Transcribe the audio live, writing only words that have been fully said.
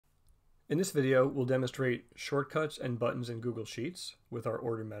In this video, we'll demonstrate shortcuts and buttons in Google Sheets with our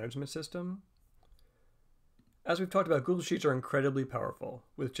order management system. As we've talked about, Google Sheets are incredibly powerful.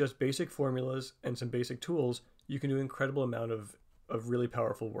 With just basic formulas and some basic tools, you can do an incredible amount of really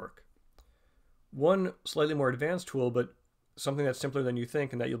powerful work. One slightly more advanced tool, but something that's simpler than you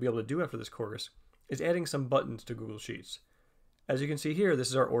think and that you'll be able to do after this course, is adding some buttons to Google Sheets. As you can see here, this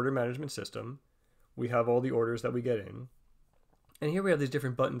is our order management system. We have all the orders that we get in. And here we have these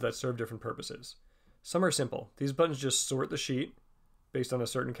different buttons that serve different purposes. Some are simple. These buttons just sort the sheet based on a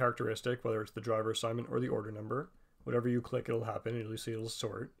certain characteristic, whether it's the driver assignment or the order number. Whatever you click, it'll happen, and you'll see it'll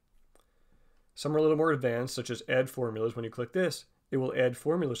sort. Some are a little more advanced, such as add formulas. When you click this, it will add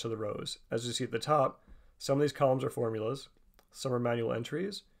formulas to the rows. As you see at the top, some of these columns are formulas, some are manual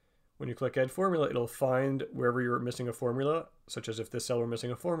entries. When you click add formula, it'll find wherever you're missing a formula, such as if this cell were missing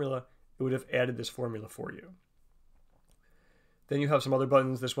a formula, it would have added this formula for you. Then you have some other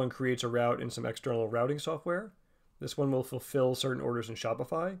buttons. This one creates a route in some external routing software. This one will fulfill certain orders in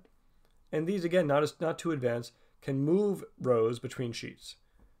Shopify. And these, again, not too advanced, can move rows between sheets.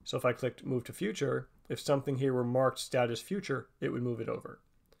 So if I clicked move to future, if something here were marked status future, it would move it over.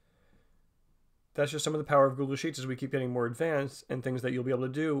 That's just some of the power of Google Sheets as we keep getting more advanced and things that you'll be able to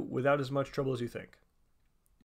do without as much trouble as you think.